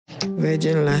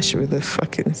Virgin Lash with a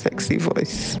fucking sexy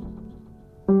voice.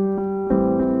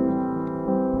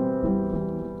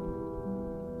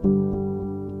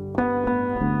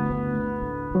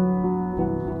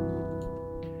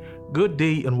 Good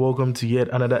day and welcome to yet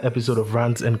another episode of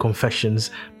Rants and Confessions.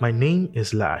 My name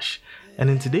is Lash, and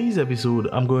in today's episode,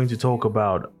 I'm going to talk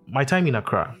about my time in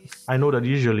Accra. I know that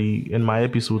usually in my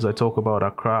episodes I talk about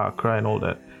Accra and all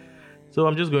that. So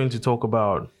I'm just going to talk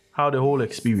about how the whole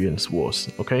experience was,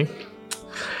 okay?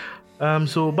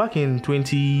 So back in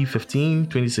 2015,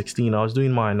 2016, I was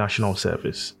doing my national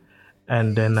service.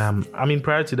 And then,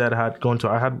 prior to that, I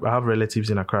have relatives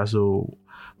in Accra, so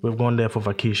we've gone there for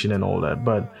vacation and all that.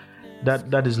 But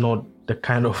that is not the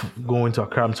kind of going to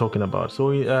Accra I'm talking about.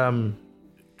 So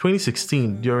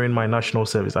 2016, during my national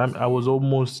service, I was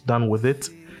almost done with it.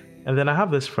 And then I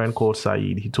have this friend called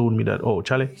Saeed. He told me that, oh,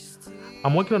 Charlie,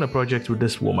 I'm working on a project with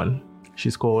this woman.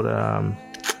 She's called,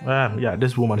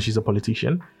 this woman, she's a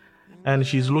politician. And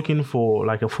she's looking for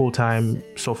like a full-time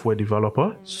software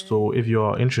developer. So if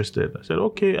you're interested, I said,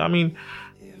 okay,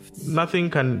 nothing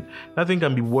can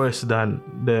be worse than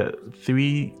the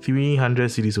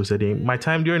 300 cedis was saying. My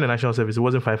time during the national service, it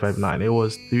wasn't 559, it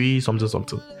was 3 something.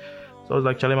 So I was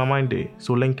like, Charlie, my mind day,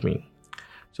 so link me.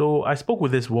 So I spoke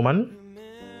with this woman,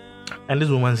 and this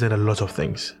woman said a lot of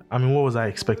things. What was I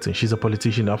expecting? She's a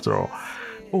politician after all.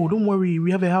 Oh, don't worry,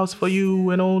 we have a house for you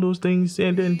and all those things,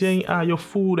 and then your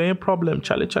food, ain't problem.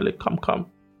 Charlie, come.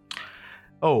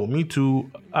 Oh, me too.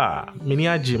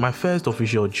 Miniaji, my first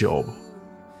official job.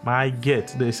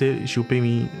 They say she'll pay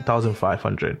me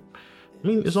 1,500.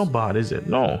 It's not bad, is it?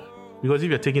 No, because if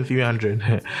you're taking 300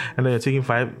 and then you're taking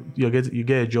 5, you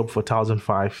get a job for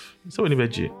 1,500. So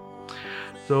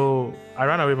So I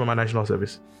ran away from my national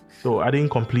service. So I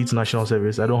didn't complete national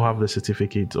service. I don't have the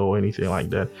certificate or anything like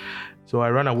that. So I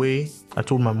ran away. I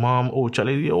told my mom, oh,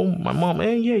 Charlie, my mom,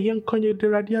 woman.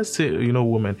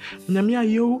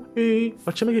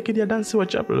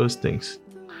 Those things.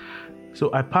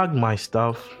 So I packed my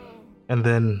stuff and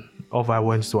then off I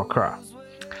went to Accra.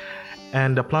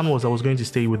 And the plan was I was going to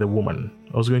stay with a woman.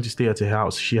 I was going to stay at her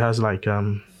house. She has like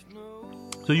when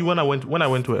I went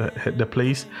to the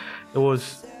place, it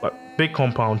was a big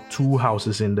compound, 2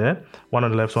 houses in there, one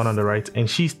on the left, one on the right, and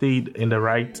she stayed in the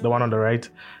one on the right,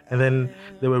 and then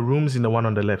there were rooms in the one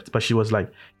on the left. But she was like,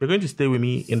 "You're going to stay with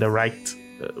me in the right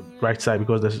side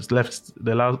because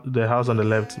the house on the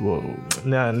left,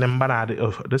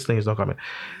 this thing is not coming."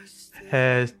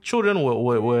 Her children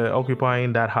were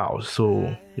occupying that house,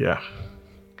 so yeah.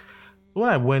 When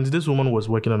I went, this woman was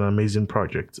working on an amazing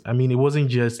project. It wasn't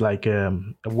just like a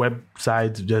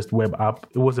website, just web app.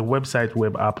 It was a website,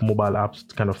 web app, mobile apps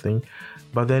kind of thing.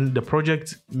 But then the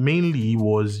project mainly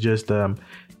was just,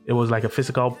 it was like a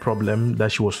physical problem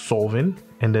that she was solving.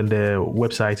 And then the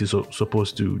website is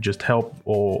supposed to just help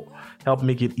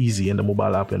make it easy in the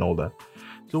mobile app and all that.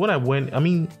 So when I went,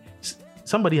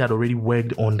 somebody had already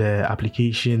worked on the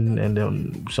application and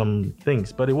then some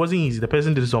things, but it wasn't easy. The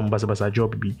person did some basa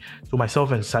job. So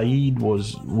myself and Saeed were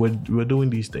doing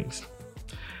these things.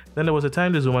 Then there was a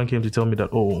time this woman came to tell me that,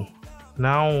 oh,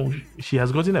 now she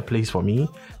has gotten a place for me,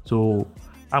 so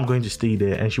I'm going to stay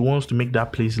there, and she wants to make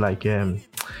that place like a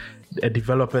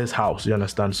developer's house. You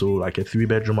understand? So like a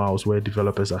 3-bedroom house where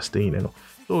developers are staying.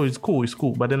 So it's cool.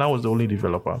 But then I was the only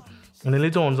developer, and then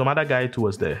later on some other guy too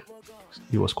was there.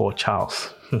 He was called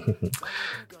Charles.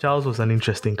 Charles was an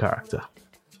interesting character.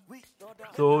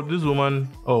 So this woman,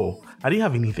 I didn't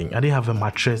have anything. I didn't have a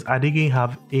mattress. I didn't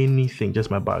have anything, just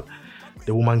my bag.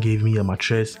 The woman gave me a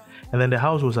mattress. And then the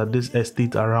house was at this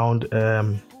estate around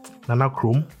Nana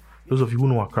Krom. Those of you who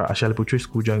know Accra, Ashalipotre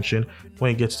School Junction,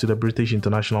 when you get to the British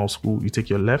International School, you take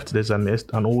your left. There's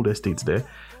an old estate there.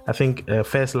 I think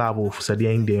first level of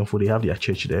Sadia Indian, they have their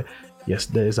church there. Yes,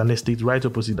 there's an estate right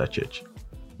opposite that church.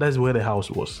 That's where the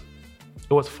house was.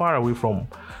 It was far away from,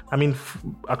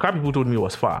 Accra people told me it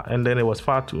was far, and then it was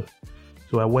far too.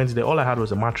 So I went there. All I had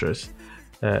was a mattress.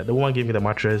 The woman gave me the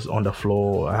mattress on the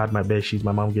floor. I had my bed sheets.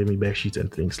 My mom gave me bed sheets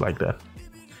and things like that.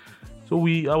 So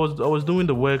I was doing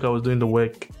the work.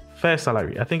 First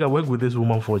salary. I think I worked with this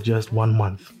woman for just 1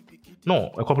 month.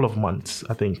 No, a couple of months,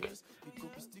 I think.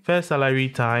 First salary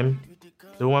time,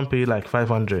 the woman paid like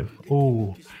 500.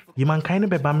 Oh, you man kind of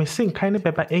beba me sing kind of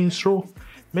beba intro.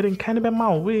 It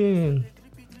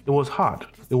was hard.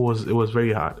 It was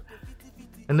very hard.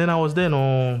 And then I was there,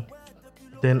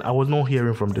 then I was not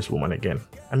hearing from this woman again.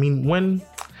 When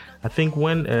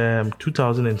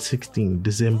 2016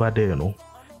 December there,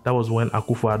 that was when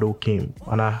Akufo-Addo came.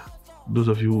 And those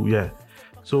of you, yeah.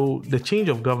 So the change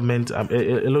of government,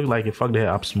 it looked like it fucked her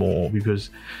up small because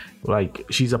like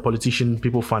she's a politician,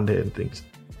 people fund her and things.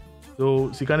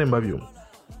 So she can't interview.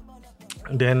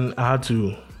 Then I had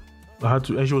to,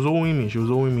 and she was owing me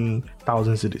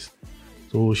 1,000 cedis.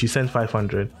 So she sent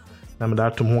 500. And my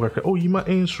dad told me, oh, you might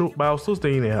intro, but I was still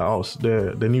staying in her house,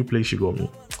 the new place she got me.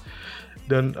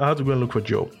 Then I had to go and look for a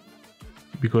job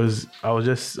because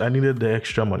I needed the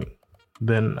extra money.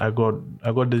 Then I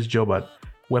got this job at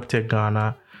WebTech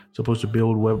Ghana, supposed to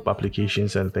build web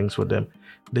applications and things for them.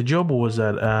 The job was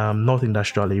at North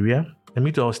Industrial Area. And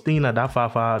me too, I was staying at that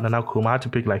far Nana Krum. I had to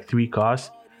pick like 3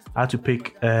 cars. I had to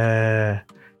pick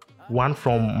one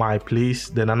from my place,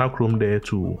 then Nana Krum there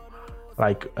to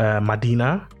like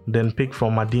Medina, then pick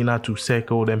from Medina to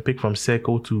Circle, then pick from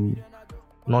Circle to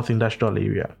North Industrial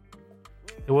Area.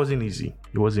 It wasn't easy.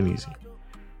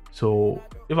 So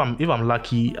if I'm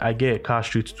lucky, I get a car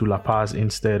straight to La Paz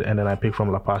instead, and then I pick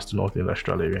from La Paz to North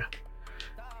Industrial Area.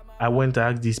 I went to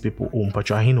ask these people,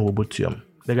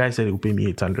 the guy said he would pay me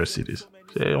 800 cedis.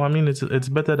 So, I mean, it's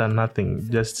better than nothing,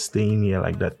 just staying here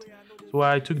like that. So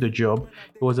I took the job.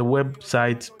 It was a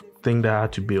website thing that I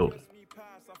had to build.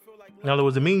 Now there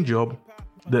was a main job.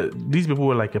 These people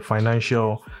were like a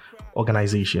financial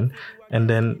organization, and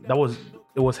then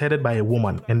it was headed by a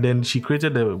woman, and then she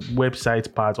created the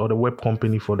website part or the web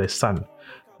company for the son.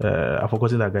 I've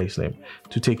forgotten that guy's name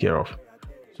to take care of.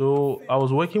 So I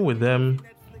was working with them.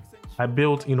 I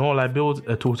built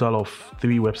a total of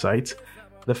 3 websites.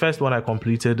 The first one I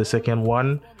completed. The second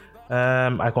one,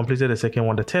 I completed the second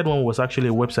one. The third one was actually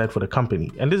a website for the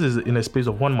company, and this is in a space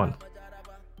of 1 month.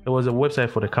 It was a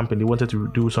website for the company. They wanted to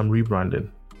do some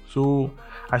rebranding. So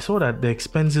I saw that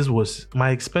my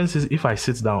expenses, if I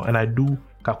sit down and I do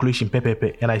calculation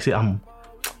and I say I'm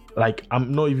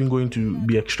not even going to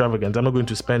be extravagant. I'm not going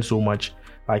to spend so much,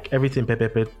 like everything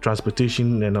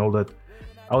transportation and all that.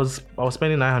 I was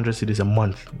spending 900 cedis a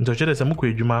month. So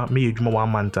 1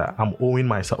 month. I'm owing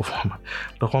myself.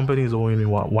 The company is owing me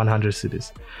 100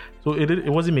 cedis. So it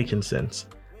wasn't making sense.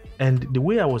 And the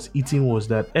way I was eating was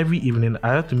that every evening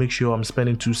I had to make sure I'm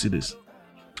spending 2 cedis.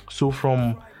 So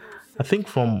from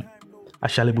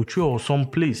Ashalebuchu or some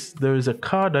place, there is a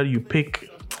car that you pick.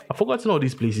 I've forgotten all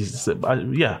these places.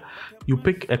 You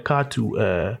pick a car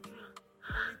to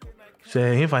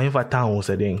say Hinfa town or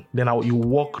something. Then you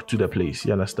walk to the place.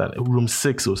 You understand? Room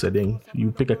 6 or something.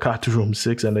 You pick a car to room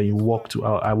 6 and then you walk to.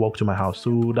 I walk to my house.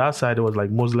 So that side it was like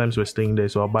Muslims were staying there.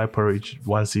 So I buy porridge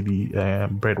 1 cedi,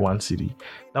 bread 1 cedi.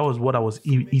 That was what I was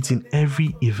eating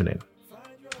every evening.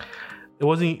 It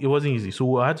wasn't easy.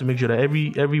 So I had to make sure that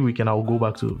every weekend I will go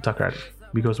back to Takoradi.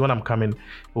 Because when I'm coming,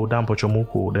 down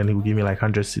Pochomoko, then he will give me like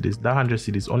 100 cedis. That 100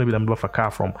 cedis only be enough for a car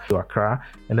from Accra,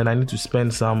 and then I need to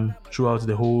spend some throughout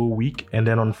the whole week. And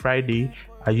then on Friday,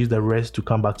 I use the rest to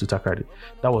come back to Takoradi.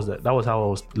 That was how I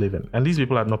was living. And these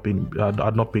people had not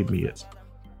paid me yet.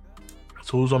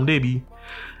 So someday,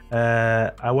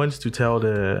 I went to tell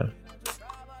the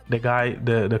guy,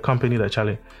 the company that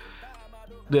Charlie,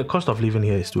 the cost of living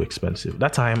here is too expensive.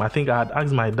 That time, I think I had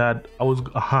asked my dad. I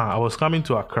was coming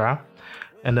to Accra.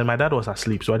 And then my dad was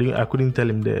asleep, so I couldn't tell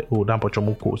him down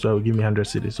Pochomoko, so he would give me 100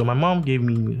 cedis. So my mom gave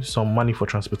me some money for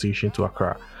transportation to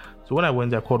Accra. So when I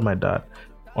went there, I called my dad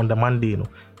on the Monday,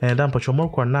 and down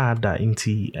Pochomoko nada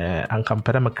inti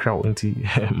ankampera crowd inti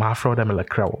my fraud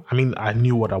crowd. I mean, I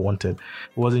knew what I wanted.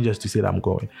 It wasn't just to say that I'm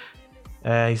going.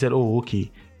 He said, "Oh,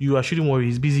 okay, you shouldn't worry.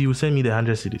 He's busy. You send me the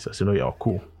 100 cedis." I said, "No, yeah,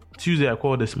 cool." Tuesday, I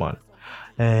called this man.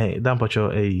 Down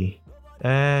Pocho,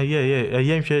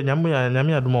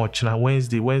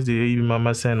 Wednesday,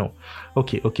 mama said no.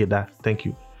 Okay, that, thank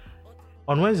you.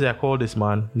 On Wednesday, I called this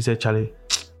man. He said, Charlie,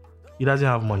 he doesn't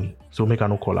have money, so make I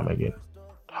no call him again.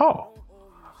 How?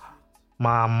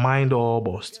 My mind all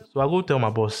bust. So I go tell my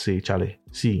boss, say, Charlie,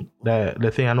 see,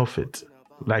 the thing I no fit.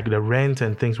 Like the rent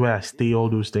and things where I stay,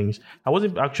 all those things. I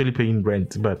wasn't actually paying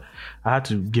rent, but I had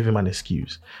to give him an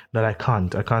excuse that I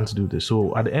can't do this.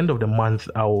 So at the end of the month,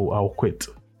 I'll quit.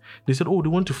 They said, oh, they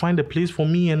want to find a place for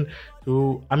me. And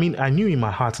so, I mean, I knew in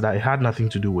my heart that it had nothing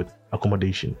to do with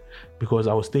accommodation because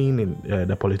I was staying in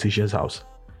the politician's house.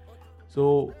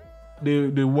 So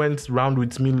they went around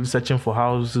with me searching for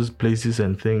houses, places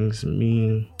and things.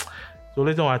 So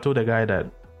later on, I told the guy that,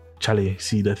 Charlie,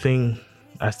 see the thing,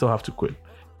 I still have to quit.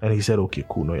 And he said, okay,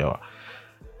 cool, no, yeah.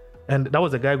 And that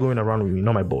was the guy going around with me,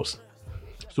 not my boss.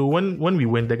 So when we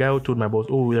went, the guy told my boss,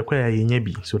 oh, you're quite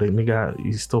a so the nigga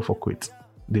is still for quit.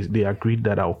 They agreed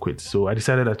that I'll quit. So I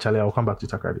decided that, Charlie, I'll come back to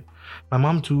Takoradi. My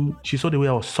mom too, she saw the way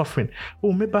I was suffering.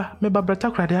 Oh, meba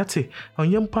Takoradi ate. On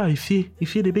yampa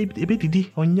if the baby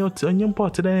didi on your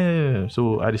pot today.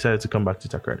 So I decided to come back to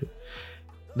Takoradi.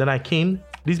 Then I came.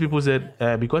 These people said,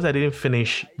 because I didn't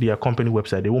finish their company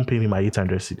website, they won't pay me my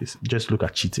 800 cedis. Just look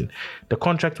at cheating. The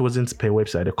contract wasn't per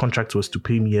website. The contract was to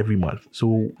pay me every month.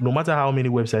 So no matter how many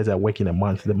websites I work in a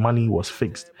month, the money was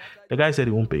fixed. The guy said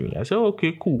he won't pay me. I said,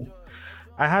 okay, cool.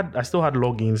 I still had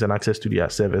logins and access to their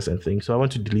servers and things. So I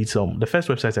went to delete some. The first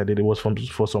website I did, it was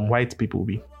for some white people.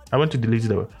 I went to delete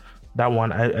that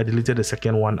one. I deleted the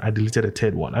second one. I deleted the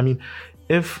third one. I mean,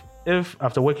 if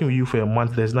after working with you for a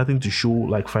month, there's nothing to show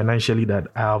like financially that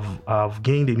I've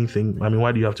gained anything. I mean,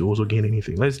 why do you have to also gain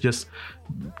anything? Let's just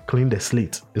clean the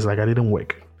slate. It's like I didn't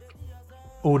work.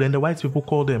 Oh, then the white people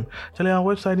called them. Charlie, our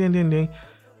website,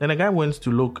 then the guy went to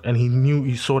look and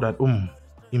he saw that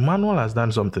Emmanuel has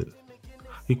done something.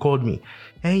 He called me.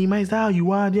 Hey, is that how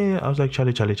you are? Yeah. I was like,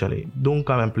 Charlie, don't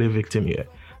come and play victim here.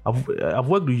 I've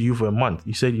worked with you for a month.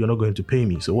 You said you're not going to pay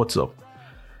me. So what's up?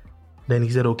 Then he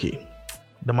said, okay.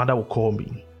 The mother will call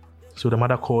me. So the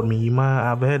mother called me.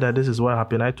 I've heard that this is what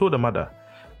happened. I told the mother.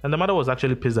 And the mother was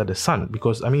actually pissed at the son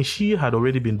because, I mean, she had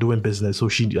already been doing business, so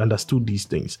she understood these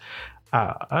things.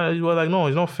 I was like, no,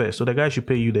 it's not fair. So the guy should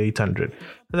pay you the 800. I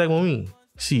was like, Mommy,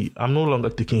 see, I'm no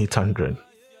longer taking 800. I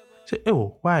said,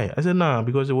 oh, why? I said, nah,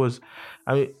 because it was,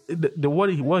 I mean,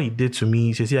 what he did to me,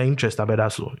 he said, yeah, interest, I bet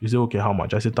that's so. He said, okay, how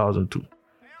much? I said, 1,002.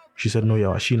 She said, no,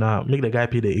 yeah, she now, make the guy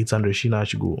pay the 800. She now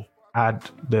should go add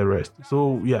the rest.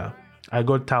 So yeah, I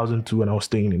got 1,002 when I was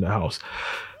staying in the house.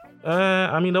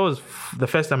 I mean, that was the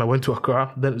first time I went to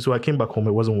Accra. Then so I came back home.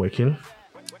 It wasn't working.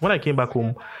 When I came back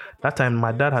home, that time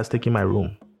my dad has taken my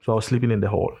room, so I was sleeping in the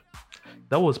hall.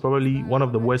 That was probably one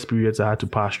of the worst periods I had to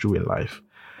pass through in life.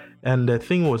 And the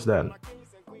thing was that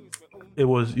it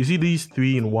was, you see these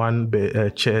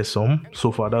 3-in-1 chair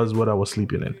sofa. That was what I was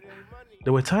sleeping in.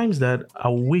 There were times that I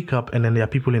would wake up and then there are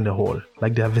people in the hall,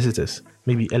 like there are visitors.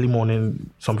 Maybe early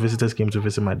morning, some visitors came to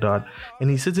visit my dad,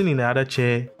 and he's sitting in the other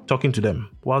chair talking to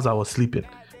them whilst I was sleeping,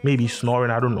 maybe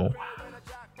snoring, I don't know.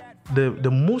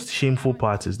 The most shameful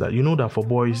part is that, you know, that for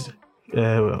boys,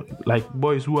 like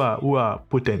boys who are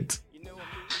potent,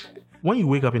 when you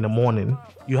wake up in the morning,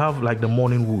 you have like the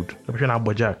morning wood,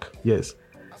 bojak, yes,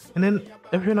 and then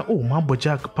everyone, oh, my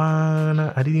bojak,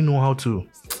 pana, I didn't know how to.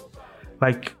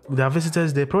 Like, there are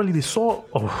visitors there, probably they saw,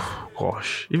 oh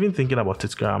gosh, even thinking about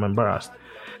it, I'm embarrassed.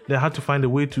 They had to find a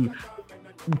way to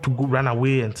go run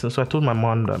away. And so I told my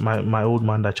mom, that my old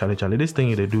man, that Charlie, this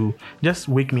thing they do, just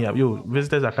wake me up. Yo,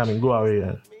 visitors are coming, go away.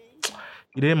 And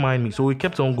he didn't mind me. So we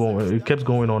kept on going. It kept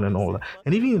going on and all that.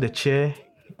 And even in the chair,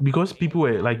 because people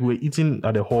were eating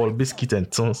at the hall, biscuits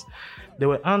and things, there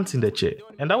were ants in the chair.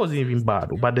 And that wasn't even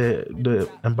bad. But the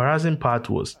embarrassing part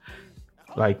was,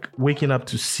 like, waking up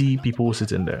to see people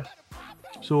sitting there.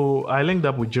 So I linked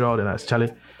up with Gerald and asked,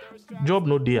 Charlie, job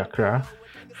no day Accra.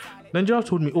 Then Gerald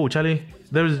told me, oh, Charlie,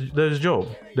 there's job.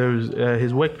 There's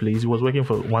his workplace. He was working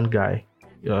for one guy.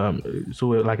 So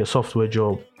like a software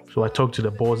job. So I talked to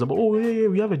the boss about, oh, yeah,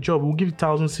 we have a job. We'll give you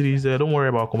 1,000 cedis. Don't worry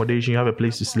about accommodation. You have a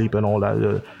place to sleep and all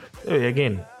that.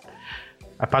 Again,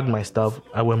 I packed my stuff.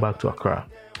 I went back to Accra.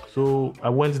 So I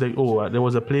went there. There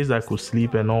was a place that I could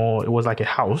sleep and all. It was like a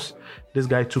house. This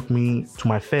guy took me to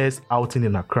my first outing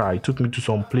in Accra. He took me to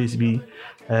some place,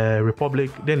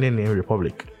 Republic. Then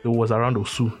Republic. It was around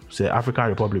Osu. Say African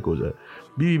Republic was there.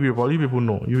 You people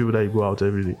know. You people that you go out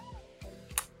every day.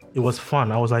 It was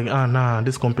fun. I was like,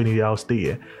 this company, I'll stay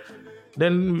here.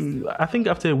 Then I think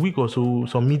after a week or so,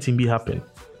 some meeting happened.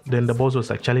 Then the boss was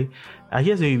like, Charlie, I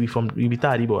hear you be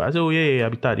Tadi boy. I said, oh yeah, I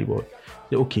be Tadi boy.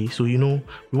 Okay, so we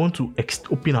want to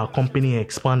open our company and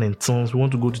expand and things. We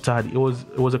want to go to Tadi. It was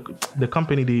the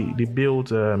company they built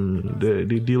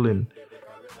they deal in,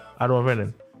 I don't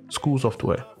know, school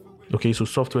software. Okay, so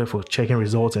software for checking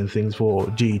results and things for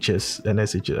JHS and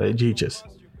JHS.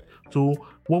 So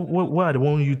what I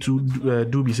want you to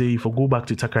do be say, if I go back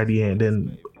to Takoradi and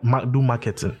then do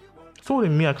marketing. So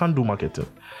me, I can't do marketing.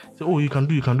 So you can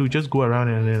do, just go around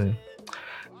and then.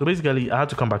 So basically, I had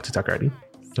to come back to Takoradi,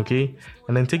 okay,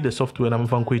 and then take the software and I'm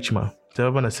from Kwechima. So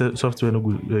I have a software no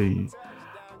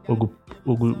go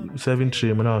 7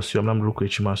 trim and I'm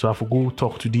Kwechima. So I have to go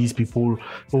talk to these people.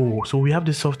 Oh, so we have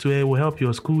this software. We'll help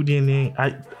your school DNA.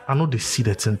 I know they see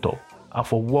that in top. I have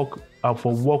to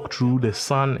walk through the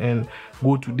sun and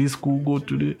go to this school,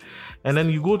 and then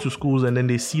you go to schools and then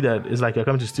they see that it's like you're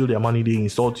coming to steal their money, they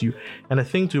insult you. And the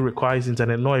thing to require is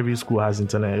internet. Not every school has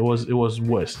internet. It was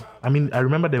worse. I mean, I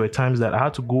remember there were times that I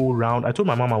had to go around. I told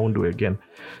my mom I won't do it again.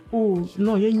 Oh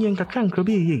no,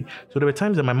 so there were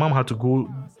times that my mom had to go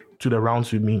to the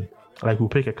rounds with me. Like, we'll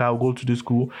pick a car, we'll go to the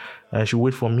school, she'll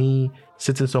wait for me,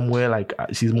 sitting somewhere like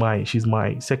she's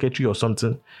my secretary or something,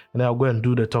 and then I'll go and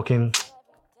do the talking.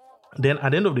 Then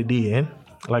at the end of the day,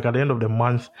 like at the end of the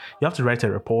month, you have to write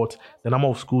a report, the number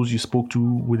of schools you spoke to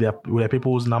with their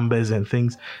people's numbers and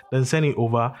things, then send it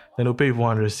over, then they'll pay you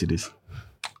 400 cedis.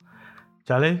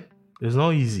 Charlie, it's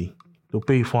not easy. They'll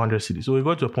pay you 400 cedis. So we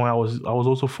got to a point I was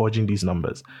also forging these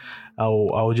numbers.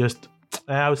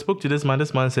 I spoke to this man.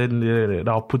 This man said,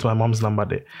 I'll put my mom's number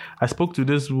there. I spoke to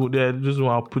this one,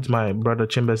 I'll put my brother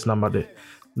Chambers' number there.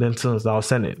 Then since I'll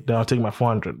send it, then I'll take my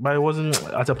 400. But it wasn't,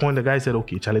 at a point the guy said,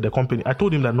 okay, Charlie, the company. I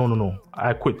told him that no,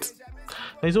 I quit.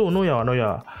 And he said, oh, no,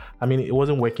 yeah. I mean, it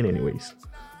wasn't working anyways.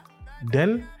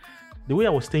 Then, the way I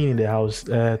was staying in the house,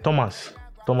 Thomas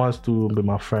to be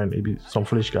my friend, maybe some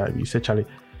foolish guy, he said, Charlie,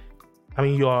 I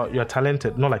mean, you're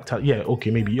talented, not like,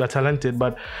 okay, maybe you're talented,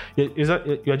 but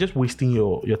you're just wasting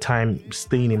your time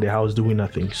staying in the house doing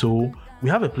nothing. So we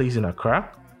have a place in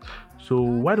Accra. So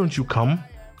why don't you come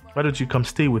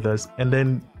stay with us and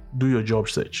then do your job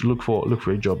search, look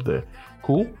for a job there.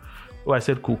 Cool. Oh, I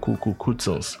said cool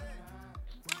since.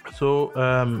 So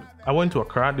I went to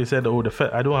Accra. They said,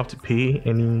 I don't have to pay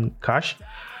any cash.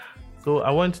 So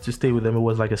I went to stay with them. It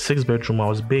was like a 6-bedroom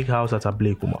house, big house at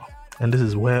Ablekuma. And this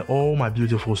is where all my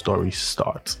beautiful stories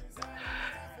start.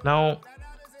 Now,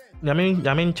 I'm in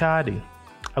Chadi.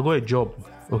 I got a job,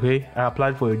 okay? I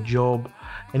applied for a job.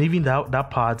 And even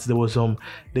that part, there was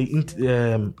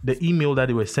the email that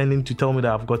they were sending to tell me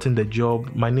that I've gotten the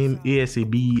job. My name,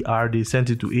 ASABER, they sent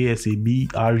it to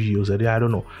ASABRG or something, I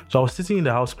don't know. So I was sitting in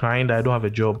the house crying that I don't have a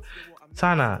job.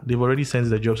 Sana, they've already sent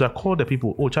the job. So I called the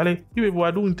people. Oh, Charlie, you people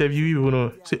are doing interview. You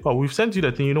know, say, oh, we've sent you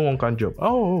the thing. You don't want job.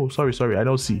 Oh, sorry. I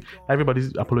don't see. Everybody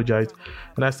apologized.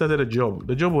 And I started a job.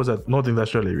 The job was at North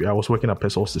Industrial Area. I was working at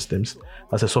Pesol Systems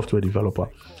as a software developer.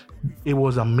 It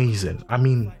was amazing. I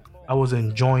mean, I was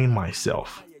enjoying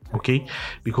myself. Okay,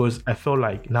 because I felt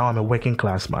like now I'm a working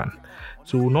class man.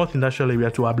 So North Industrial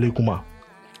Area to Ablekuma.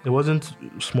 It wasn't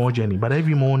a small journey, but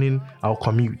every morning I'll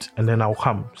commute and then I'll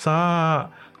come. So I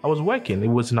was working. It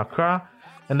was in Accra,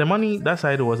 and the money that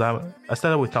side was I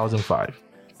started with 1,500.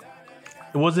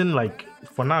 It wasn't like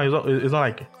for now. It's not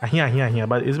like here,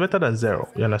 but it's better than zero.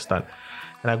 You understand?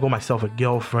 And I got myself a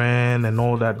girlfriend and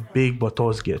all that big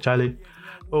bottles gear. Charlie,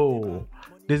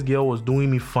 this girl was doing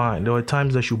me fine. There were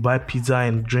times that she would buy pizza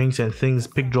and drinks and things,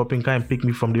 dropping, kind of pick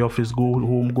me from the office, go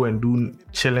home, go and do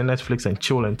chilling Netflix and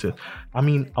chill until. I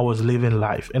mean, I was living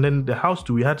life. And then the house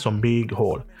too, we had some big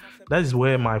hall. That is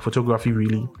where my photography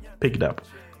really picked up.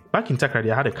 Back in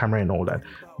Takoradi, I had a camera and all that.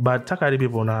 But Takoradi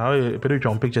people now,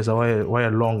 pictures are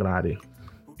long now.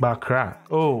 But Accra,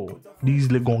 these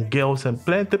Legon girls and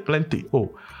plenty.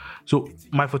 So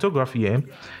my photography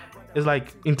is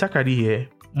like in Takoradi here.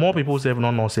 More people say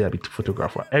not say I'm a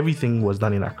photographer. Everything was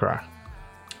done in Accra.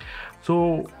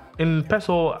 So in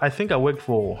Pesol, I think I worked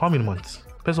for how many months?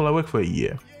 Pesol, I worked for a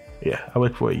year. I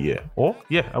worked for a year.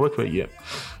 I worked for a year.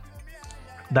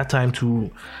 That time too,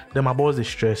 then my boss, they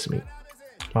stressed me.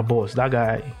 My boss, that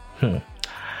guy,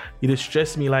 he just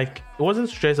stressed me. Like, it wasn't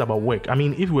stress about work. I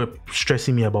mean, if you were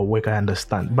stressing me about work, I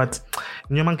understand. But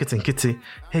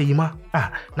hey, Ima,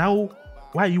 now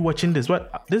why are you watching this?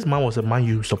 What? This man was a Man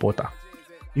U supporter.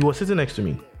 He was sitting next to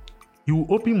me. He will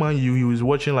open Man U. He was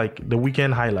watching like the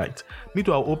weekend highlights. Me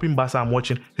too, I'll open Barca. I'm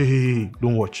watching. Hey,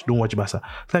 don't watch Barca.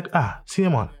 It's like, see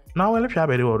man. Now I'll let you have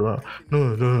it.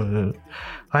 No.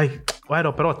 Like, why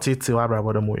don't I take it? So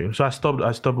I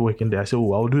stopped working there. I said,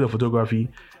 I'll do the photography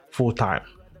full time.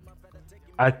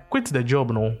 I quit the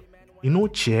job,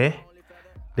 chair.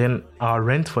 Then I'll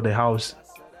rent for the house.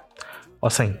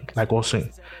 Or sing. And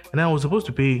then I was supposed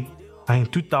to pay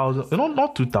 2,000.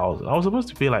 Not 2,000. I was supposed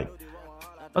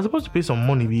to pay some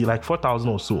money, be like 4,000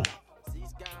 or so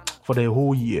for the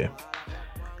whole year.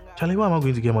 Charlie, where am I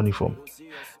going to get money from?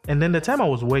 And then the time I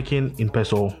was working in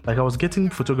Pesol, like I was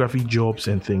getting photography jobs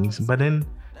and things, but then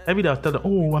every day I was telling,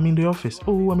 I'm in the office.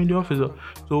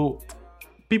 So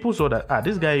people saw that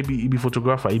this guy he be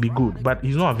photographer, he be good, but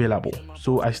he's not available.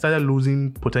 So I started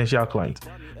losing potential clients.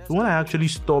 So when I actually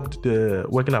stopped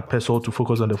working at Pesol to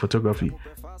focus on the photography,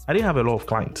 I didn't have a lot of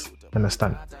clients.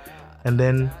 Understand? And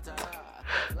then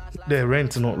the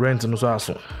rent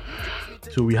also.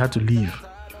 So we had to leave.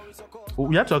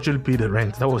 We had to actually pay the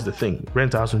rent. That was the thing.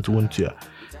 Rent house into one tier.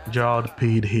 Gerald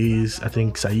paid his. I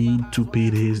think Saeed too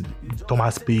paid his.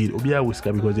 Thomas paid. Obia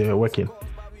Whisker because they were working.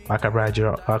 Makabra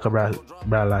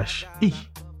Lash.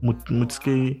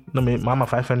 Mutske. No, Mama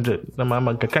 500. No,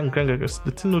 Mama can't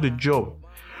know the job.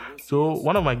 So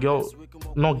one of my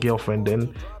girlfriend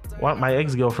then, my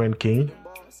ex-girlfriend came.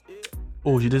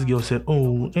 This girl said,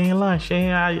 Lash,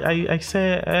 I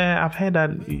said, I've heard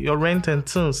that your rent and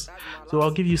things, so I'll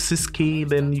give you 6K,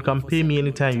 then you can pay me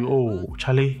anytime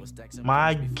Charlie,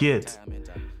 my get.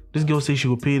 This girl said she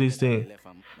will pay this thing.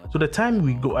 So the time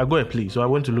I got a place. So I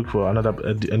went to look for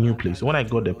a new place. When I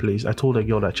got the place, I told the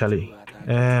girl that, Charlie,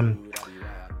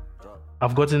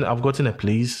 I've gotten a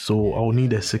place, so I'll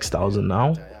need a 6,000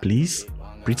 now, please,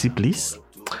 pretty please.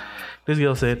 This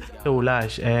girl said, "Oh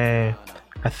Lash, I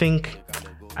think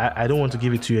I don't want to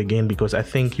give it to you again because I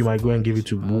think you might go and give it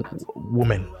to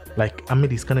women. Like, I made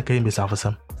this kind of came for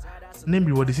some.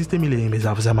 Name what the system is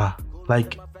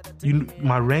like,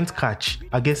 my rent catch,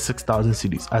 I get 6,000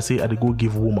 cedis. I say I go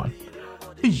give woman.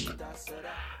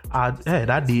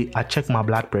 That day I check my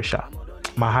blood pressure,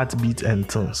 my heartbeat and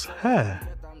things. I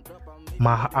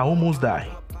almost die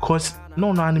because no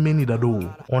anime need at all.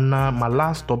 On my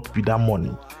last stop with that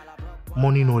money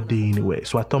no day anywhere.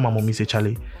 So I told my mommy, say,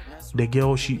 Charlie, the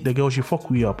girl she fuck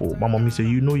we up. Oh, my mommy say,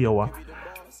 you know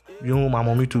my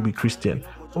mommy to be Christian.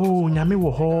 Oh, nyame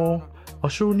wo ho.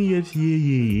 So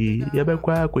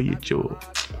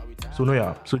no,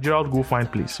 yeah. So Gerald go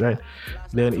find place, right?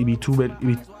 Then it be two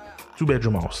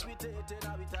bedroom house.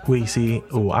 Where he say,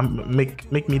 oh,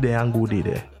 make me there and go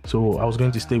there. So I was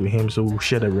going to stay with him, so we'll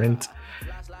share the rent.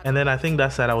 And then I think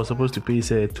that side I was supposed to pay,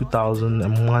 say, 2,000 a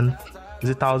month. Is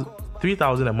it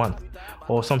 3,000 a month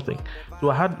or something? So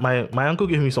I had my uncle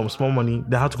gave me some small money.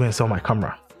 Then I had to go and sell my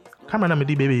camera. I had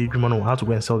to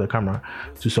go and sell the camera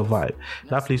to survive.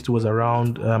 That place too was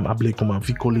around Ablekuma,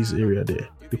 Ficolis area there.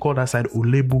 They call that side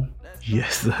Olebu.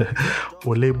 Yes,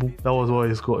 Olebu. That was what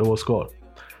it was called.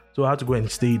 So I had to go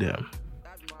and stay there.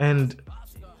 And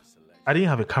I didn't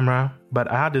have a camera,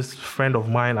 but I had this friend of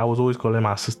mine. I was always calling him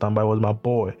my assistant, but it was my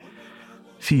boy,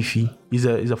 Fifi. He's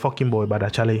a fucking boy, but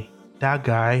actually, that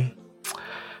guy,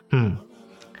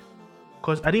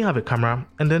 because I didn't have a camera.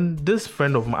 And then this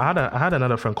friend of mine, I had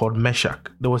another friend called Meshach.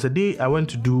 There was a day I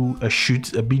went to do a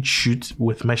beach shoot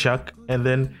with Meshach, and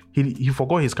then he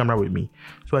forgot his camera with me.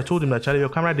 So I told him that, Charlie, your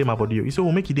camera day my body. He said,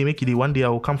 oh, make it day. One day I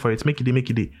will come for it. Make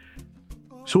it day.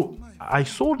 So I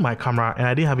sold my camera and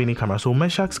I didn't have any camera. So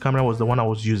Meshach's camera was the one I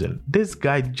was using. This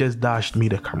guy just dashed me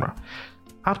the camera.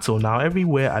 Up till now,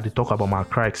 everywhere I talk about my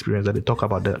cry experience, I talk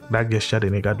about that gesture the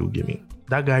nigga do give me.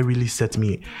 That guy really set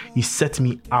me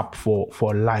up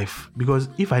for life. Because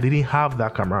if I didn't have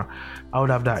that camera, I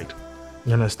would have died.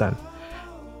 You understand?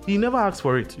 He never asked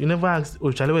for it. He never asked,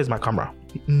 oh, Charlie, where's my camera?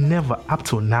 Never, up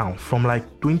till now, from like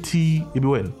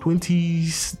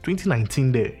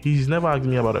 2019 there. He's never asked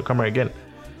me about a camera again.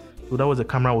 So that was the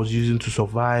camera I was using to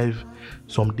survive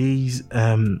some days.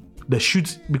 The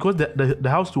shoots, because the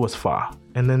house too was far,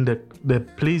 and then the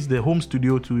place, the home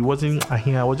studio too, it wasn't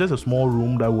here. It was just a small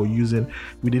room that we were using.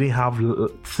 We didn't have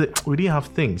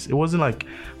things. It wasn't like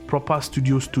proper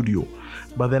studio.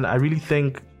 But then I really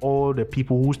thank all the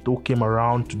people who still came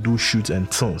around to do shoots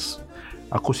and things.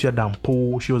 Akosia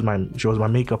Dampo, she was my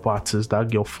makeup artist.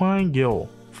 That girl, fine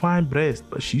breast,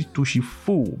 but she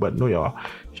full. But no, yeah,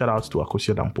 shout outs to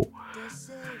Akosia Dampo.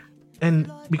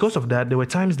 And because of that, there were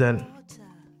times that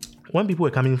when people were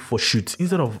coming for shoots,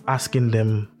 instead of asking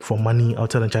them for money, I'll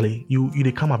tell them, Charlie, you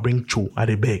they come and bring cho, I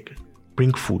they beg,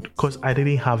 bring food, because I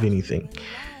didn't have anything.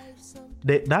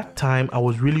 That time I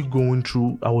was really going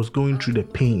through the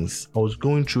pains. I was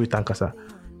going through it, Ankasa.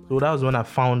 So that was when I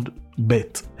found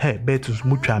Bet. Hey, Bet is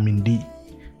mucha mindi.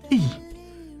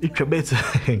 It's a bet.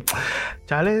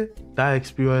 Charlie, that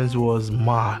experience was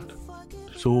mad.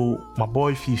 So my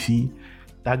boy Fifi,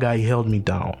 that guy held me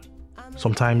down.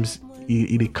 Sometimes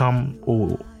he come,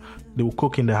 they will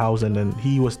cook in the house, and then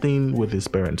he was staying with his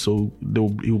parents, so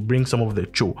he will bring some of the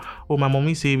cho. Oh, my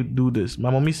mommy say do this. My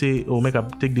mommy say, oh, make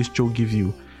up take this cho, give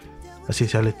you. I say,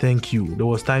 Charlie, thank you. There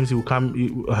was times he would come.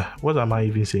 What am I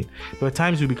even saying? There were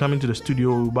times he'll be coming to the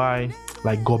studio, we'll buy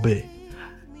like gobe.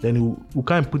 Then he'll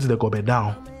come and put the gobe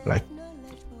down like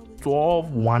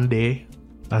 12 one day,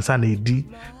 and Sunday D.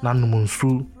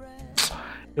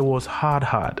 It was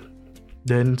hard.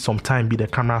 Then sometime be the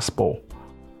camera spoil.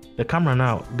 The camera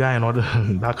now, guy and order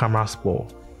that camera spoil.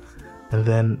 And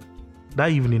then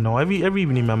that evening now, every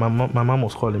evening my mom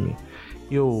was calling me.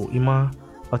 Yo, Ima,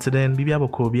 but then Bibi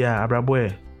Abokobia,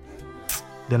 Abraboy.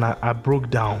 Then I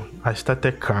broke down. I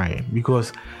started crying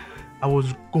because I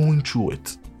was going through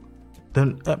it.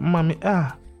 Then mommy,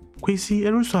 Kwesi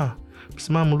Erusa.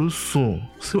 Soon.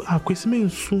 So Kwesi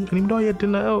soon. And him don't yet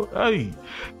dinner. Hey.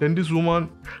 Then this woman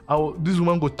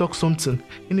go talk something.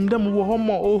 And him them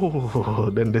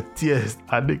then the tears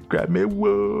and they cry me.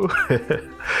 Whoa.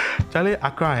 Charlie,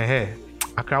 Accra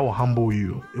will humble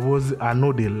you. It was, I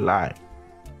know they lie.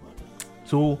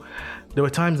 So there were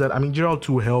times that Gerald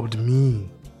too helped me.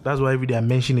 That's why every day I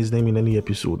mention his name in any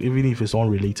episode, even if it's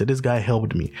unrelated. This guy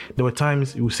helped me. There were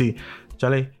times he would say,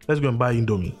 Charlie, let's go and buy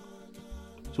Indomie.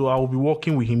 So I will be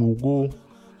walking with him. We'll go.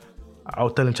 I'll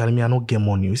tell him, Charlie, me, I don't get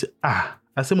money. He said, I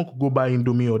said, I could go buy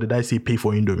Indomie, or did I say pay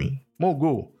for Indomie? Mo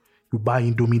go. You buy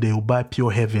Indomie, then you buy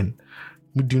Pure Heaven.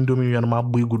 Me do Indomie, and my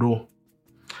boy good.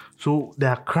 So they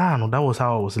are crying. That was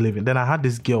how I was living. Then I had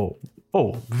this girl.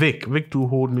 Oh, Vic to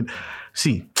hold me.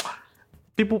 See,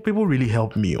 people really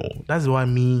help me. Oh, that's why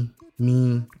me,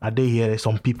 are they here?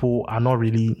 Some people are not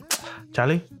really,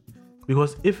 Charlie,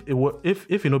 because if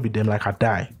it not be them, like I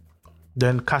die,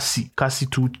 then Cassie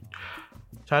too,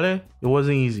 Charlie, it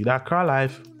wasn't easy. That Accra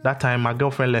life, that time my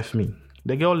girlfriend left me.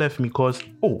 The girl left me because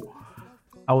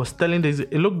I was telling this.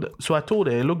 So I told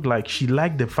her it looked like she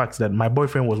liked the fact that my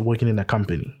boyfriend was working in a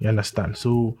company. You understand?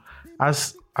 So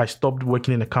as I stopped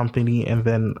working in a company and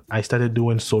then I started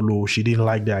doing solo, she didn't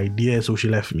like the idea, so she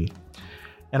left me.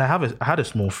 And I had a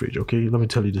small fridge. Okay, let me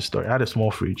tell you the story. I had a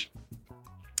small fridge,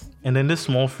 and then this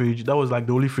small fridge, that was like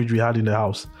the only fridge we had in the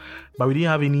house. But we didn't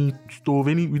have any stove.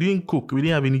 We didn't cook. We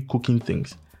didn't have any cooking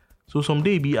things. So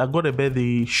someday, I got a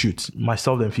birthday shoot,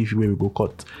 myself and Fifi, where we go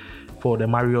cut for the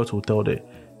Marriott Hotel there.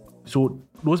 So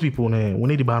those people, when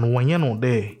they ban one year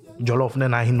there, jollof,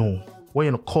 then I know when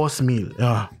you course meal,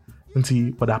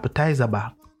 but the appetizer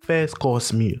bar, first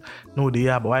course meal. No, they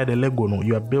have why the Lego. No,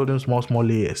 you are building small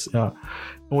layers. No,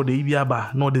 the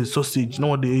ibiaba, no the sausage,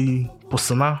 no the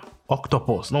posana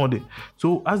octopus, no the.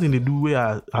 So as in the do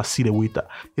where I see the waiter,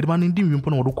 it man in dim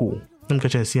pon odoko. I'm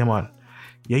catching see man.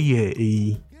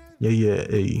 Yeah.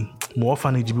 More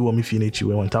orphanage be what me finish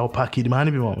we want our package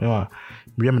man be man.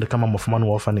 Me the come of man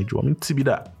orphanage. I mean to be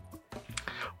that.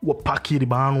 What package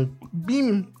ban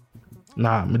beam.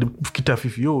 Nah, me the kita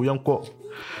fifi yo young ko.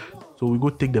 So we go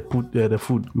take the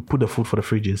food. We put the food for the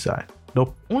fridge inside. The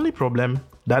only problem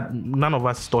that none of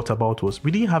us thought about was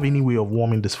we didn't have any way of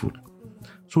warming this food.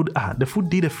 So the food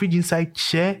did the fridge inside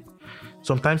chair.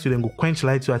 Sometimes you then go quench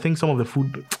light. So I think some of the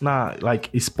food like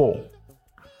is spoiled.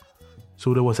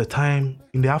 So there was a time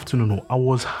in the afternoon, I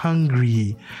was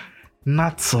hungry.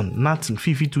 Nothing.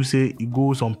 Fifi to say it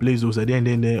goes some place those then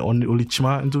on the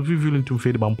Olichma into Fifi to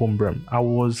fade bampom bram. I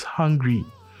was hungry.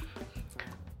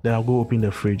 Then I go open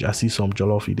the fridge. I see some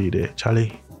jollof there.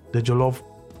 Charlie, the jollof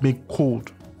make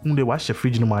cold. When they wash the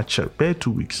fridge in my chair, bare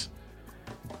 2 weeks.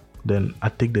 Then I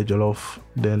take the jollof.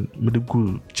 Then me do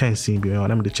good chancing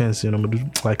behind. I'm the chancing. I'm do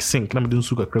like sink. I'm do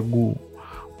sugar crack go.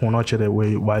 On not the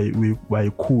way why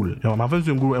cool. You know, my friends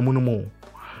will go emuno.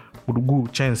 Would go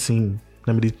chancing.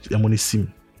 Let me do emuni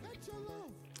sim.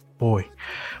 Boy,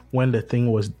 when the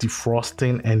thing was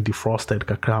defrosting and defrosted,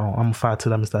 cacao, I'm fat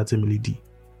till I'm starting melody.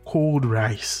 Cold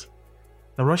rice.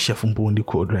 The Russia from the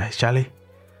cold rice, Charlie.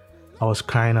 I was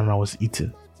crying and I was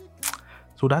eating.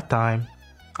 So that time,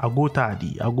 I go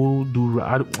tardy. I go do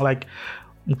like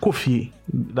coffee.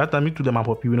 That time me to them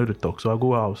puppy, we know to talk. So I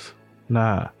go house.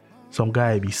 Nah, some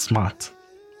guy be smart.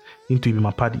 Into be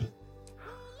my paddy.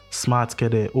 Smart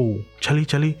kede. Oh,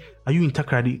 Charlie, are you in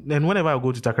Takrady? Then whenever I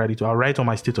go to Takrady, I'll write on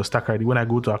my status Takrady. When I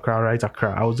go to Accra, I write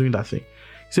Accra. I was doing that thing.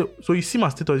 So you see my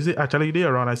status, you say, actually, you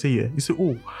there around? I say, yeah. You say,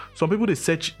 oh, some people, they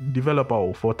search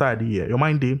developer for Tardy here. Your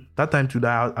mind day, that time to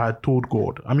that, I told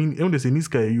God. I mean, when they say,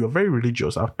 Niska, you are very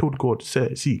religious. I told God,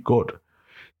 say, see, God,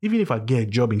 even if I get a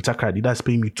job in Takrady, that's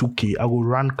paying me 2K, I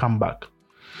will come back.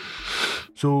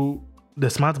 So the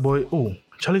smart boy, oh,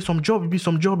 Charlie, some job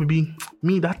be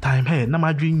me that time. Hey, na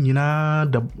my dream,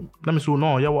 let me say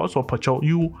no. Yeah, also pacho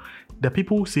you. The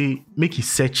people say make a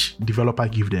search developer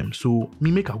give them. So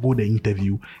me make a go the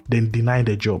interview, then deny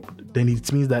the job. Then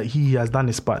it means that he has done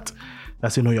his part.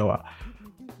 That's no yawa.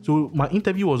 So my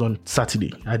interview was on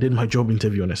Saturday. I did my job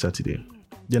interview on a Saturday.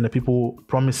 Then the people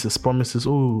promises.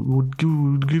 Oh, we would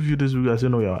give you this. I say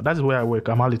no yawa. That's where I work.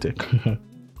 I'm Alitech.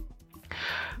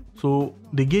 So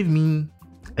they gave me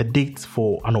a date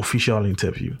for an official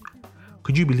interview.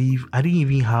 Could you believe I didn't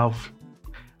even have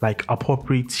like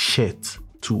appropriate shirt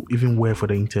to even wear for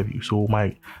the interview? So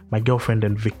my girlfriend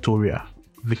and Victoria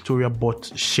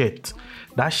bought shirt.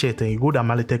 That shirt, and you go to the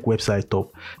Malitech website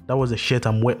up. That was a shirt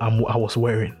I was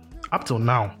wearing. Up till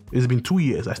now, it's been 2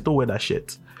 years. I still wear that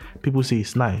shirt. People say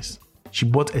it's nice. She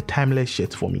bought a timeless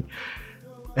shirt for me.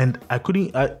 And I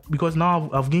couldn't, because now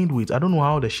I've gained weight. I don't know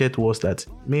how the shirt was that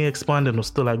may expand and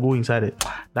still I go inside it.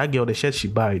 That girl, the shirt she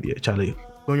buy there, Charlie,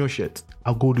 on your shirt.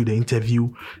 I'll go do the interview.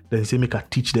 Then say make I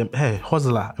teach them. Hey,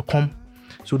 hustler, come.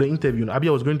 So the interview, I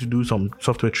was going to do some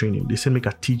software training. They said make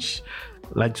I teach,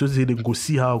 like so they go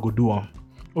see how I go do them.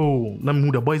 Oh, na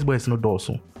me the boys no do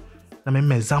so. Na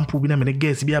me example be na me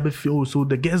guess be able feel so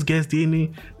the guess they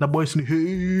ni na boys ni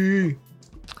hey.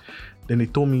 Then they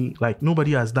told me like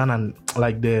nobody has done and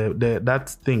like that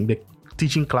thing, the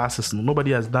teaching classes,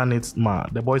 nobody has done it.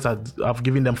 The boys have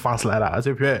given them fans like that. I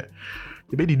said, yeah,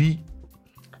 the baby.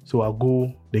 So I'll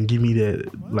go, then give me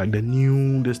the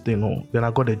new this thing. Oh, then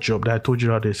I got a job that I told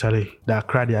you how they said that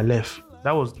Accra I left.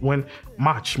 That was when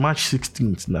March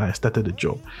 16th I started the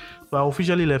job. So I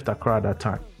officially left Accra at that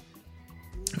time.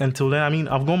 Until then, I mean,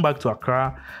 I've gone back to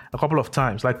Accra a couple of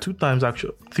times, like 2 times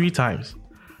actually, 3 times.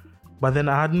 But then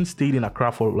I hadn't stayed in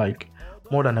Accra for like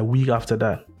more than a week after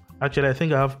that. Actually, I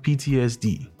think I have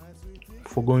PTSD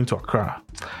for going to Accra.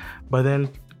 But then,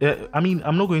 I mean,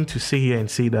 I'm not going to sit here and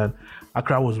say that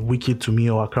Accra was wicked to me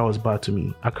or Accra was bad to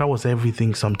me. Accra was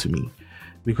everything some to me.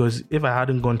 Because if I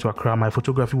hadn't gone to Accra, my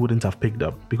photography wouldn't have picked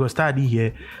up. Because study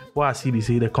here, what I see, they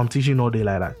say the competition all day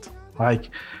like that. Like,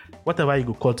 whatever you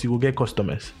go cut, you will get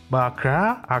customers. But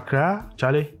Accra,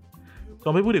 Charlie,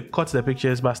 some people they cut the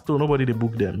pictures, but still nobody they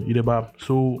book them.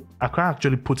 So Accra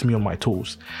actually puts me on my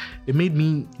toes. It made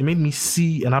me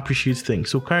see and appreciate things.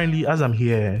 So currently, as I'm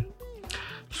here,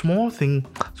 small thing.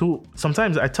 So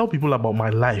sometimes I tell people about my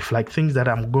life, like things that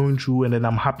I'm going through, and then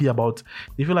I'm happy about.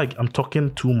 They feel like I'm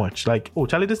talking too much. Like, oh,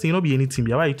 Charlie, this thing not be anything.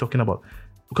 Why are you talking about?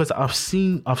 Because I've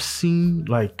seen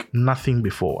like nothing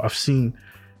before. I've seen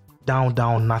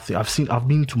down nothing. I've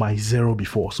been to my zero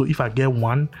before. So if I get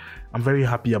one, I'm very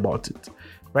happy about it.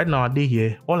 Right now, a day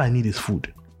here, all I need is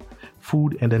food,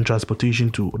 and then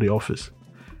transportation to the office.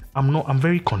 I'm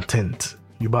very content.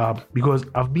 Because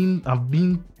I've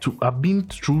been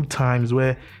through times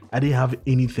where I didn't have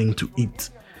anything to eat.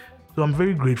 So I'm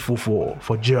very grateful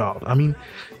for Gerald. I mean,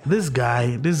 this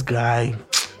guy,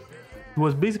 he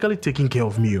was basically taking care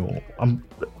of me. He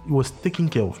was taking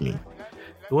care of me.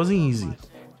 It wasn't easy.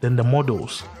 Then the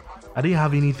models, I didn't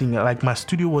have anything. Like, my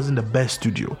studio wasn't the best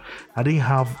studio. I didn't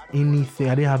have anything.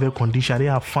 I didn't have air conditioning. I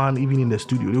didn't have fan even in the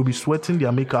studio. They'll be sweating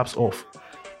their makeups off,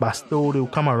 but still they'll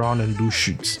come around and do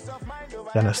shoots.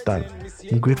 You understand?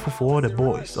 I'm grateful for all the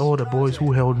boys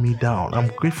who held me down. I'm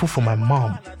grateful for my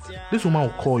mom. This woman will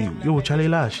call you. Yo, Charlie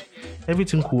Lash,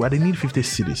 everything cool. I didn't need 50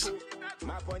 cities.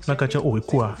 Nakacha, oh,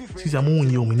 cool. Since I'm on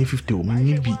you, I need 50. I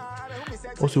need B.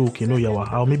 Also, okay, no, yawa.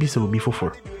 I'll maybe say will be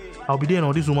for. I'll be there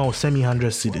now. This woman will send me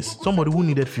 100 cities. Somebody who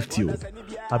needed 50.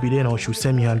 I'll be there now. She'll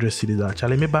send me 100 cities.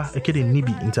 Charlie, maybe I can't need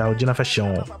until Jennifer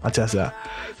Shawn. So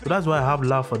that's why I have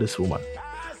love for this woman.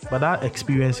 But that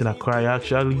experience in Accra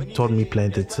actually taught me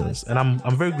plenty things. And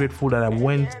I'm very grateful that I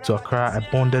went to Accra. I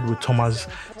bonded with Thomas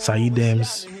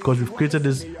Saidems because we've created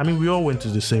this. I mean, we all went to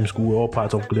the same school. We're all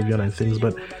part of Glavion and things.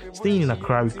 But staying in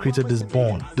Accra, we created this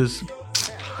bond.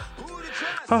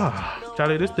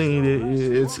 Charlie, this thing,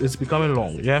 it's becoming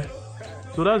long, yeah?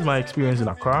 So that's my experience in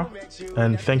Accra.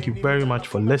 And thank you very much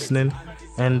for listening.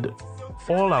 And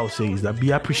all I'll say is that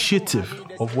be appreciative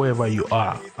of wherever you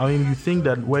are. I mean, you think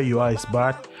that where you are is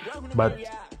bad, but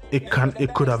it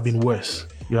could have been worse.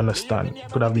 You understand?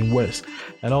 It could have been worse.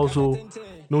 And also,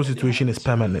 no situation is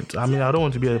permanent. I mean, I don't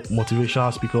want to be a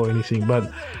motivational speaker or anything,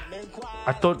 but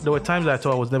I thought there were times I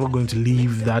thought I was never going to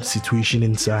leave that situation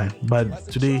inside. But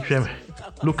today,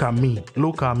 look at me.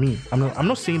 I'm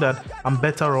not saying that I'm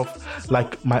better off,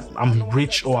 like I'm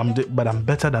rich or but I'm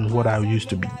better than what I used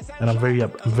to be, and I'm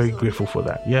very grateful for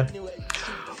that. Yeah.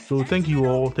 So thank you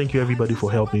all. Thank you everybody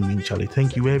for helping me, Charlie.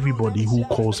 Thank you everybody who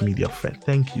calls me their friend.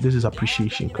 Thank you. This is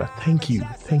appreciation class. Thank you.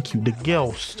 The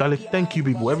girls, Charlie. Thank you,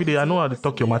 people. Every day I know how to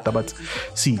talk your matter, but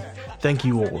see. Thank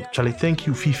you all, Charlie. Thank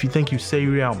you, Fifi. Thank you,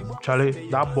 Sayriam. Charlie,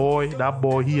 that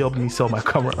boy, he helped me sell my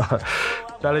camera.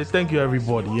 Charlie, thank you,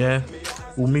 everybody. Yeah,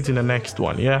 we'll meet in the next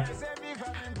one. Yeah,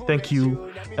 thank you.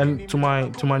 And to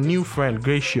my new friend,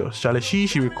 Gracious, Charlie, she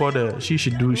should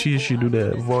do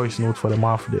the voice note for the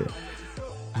mouth there.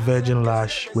 Virgin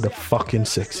Lash with a fucking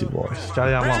sexy voice.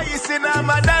 Charlie, I'm out. First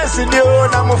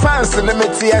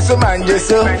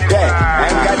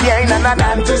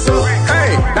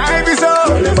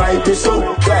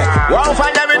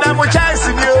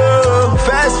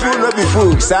food will be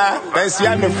food, sir. That's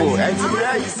wonderful.